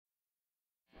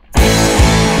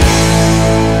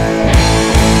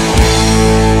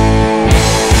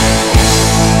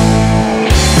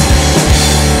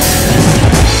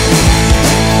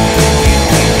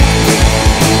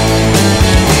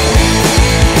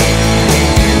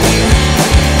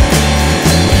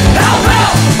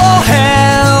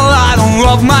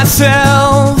love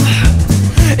myself,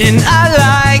 and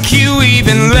I like you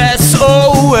even less.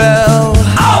 Oh well,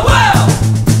 oh well,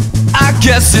 I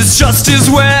guess it's just as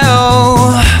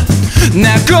well.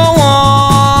 Now go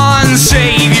on,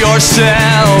 save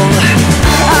yourself.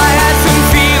 I had some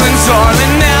feelings,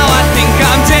 darling, now I think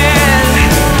I'm dead.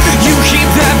 You keep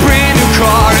that brand new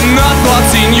car and the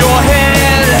thoughts in your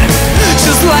head.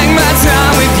 Just like my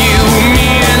time with you,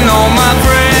 me and all my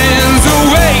friends are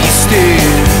wasted.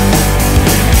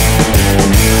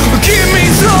 Give me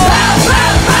some help,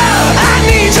 I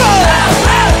need your help.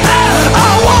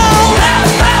 I want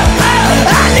help,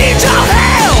 I need your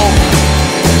help.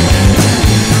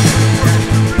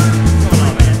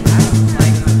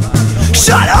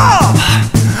 Shut up!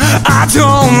 I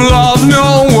don't love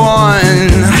no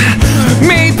one.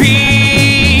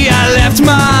 Maybe I left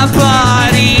my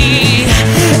body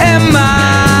and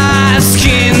my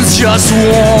skin's just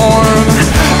warm.